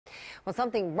Well,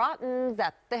 something rotten's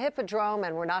at the Hippodrome,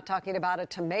 and we're not talking about a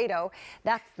tomato.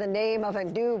 That's the name of a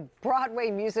new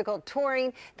Broadway musical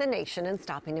touring the nation and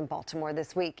stopping in Baltimore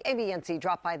this week. Yensi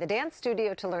dropped by the dance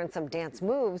studio to learn some dance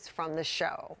moves from the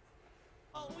show.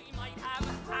 Oh, we might have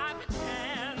a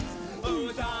chance.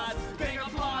 Who's on? Big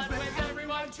applause with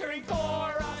everyone cheering for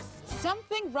us.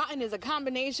 Something Rotten is a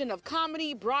combination of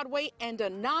comedy, Broadway, and a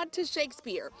nod to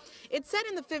Shakespeare. It's set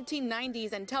in the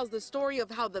 1590s and tells the story of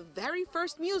how the very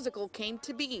first musical came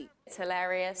to be. It's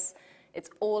hilarious. It's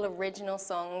all original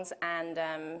songs,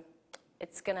 and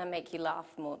it's gonna make you laugh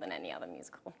more than any other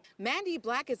musical. Mandy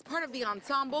Black is part of the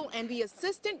ensemble and the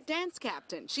assistant dance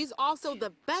captain. She's also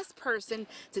the best person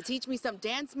to teach me some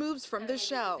dance moves from the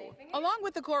show. Along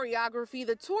with the choreography,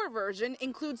 the tour version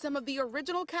includes some of the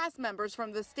original cast members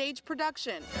from the stage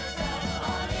production.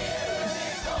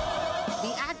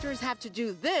 The actors have to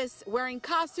do this wearing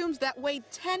costumes that weigh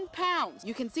 10 pounds.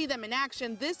 You can see them in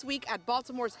action this week at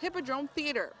Baltimore's Hippodrome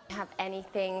Theater. Have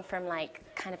anything from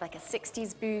kind of like a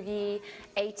 60s boogie,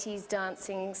 80s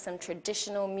dancing, some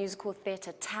traditional musical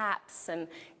theater taps, some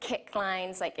kick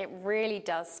lines. It really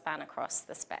does span across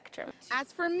the spectrum.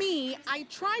 As for me, I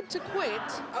tried to quit.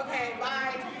 Okay,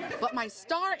 bye. But my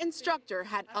star instructor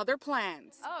had other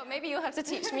plans. Oh, maybe you'll have to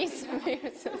teach me some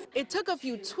moves. It took a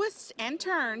few twists and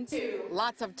turns,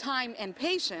 lots of time and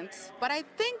patience, but I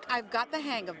think I've got the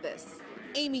hang of this.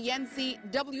 Amy Yensi,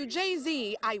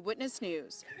 WJZ Eyewitness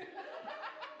News.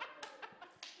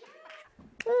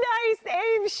 Nice,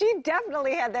 Abe. She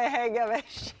definitely had the hang of it.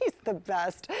 She's the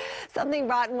best. Something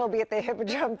Rotten will be at the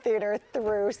Hippodrome Theater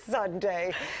through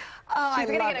Sunday. Oh, She's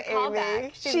going to get a call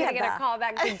back. She's going to get a call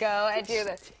back to go and do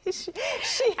this.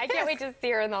 I can't wait to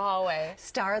see her in the hallway.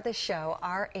 Star of the show,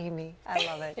 our Amy. I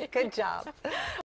love it. Good job.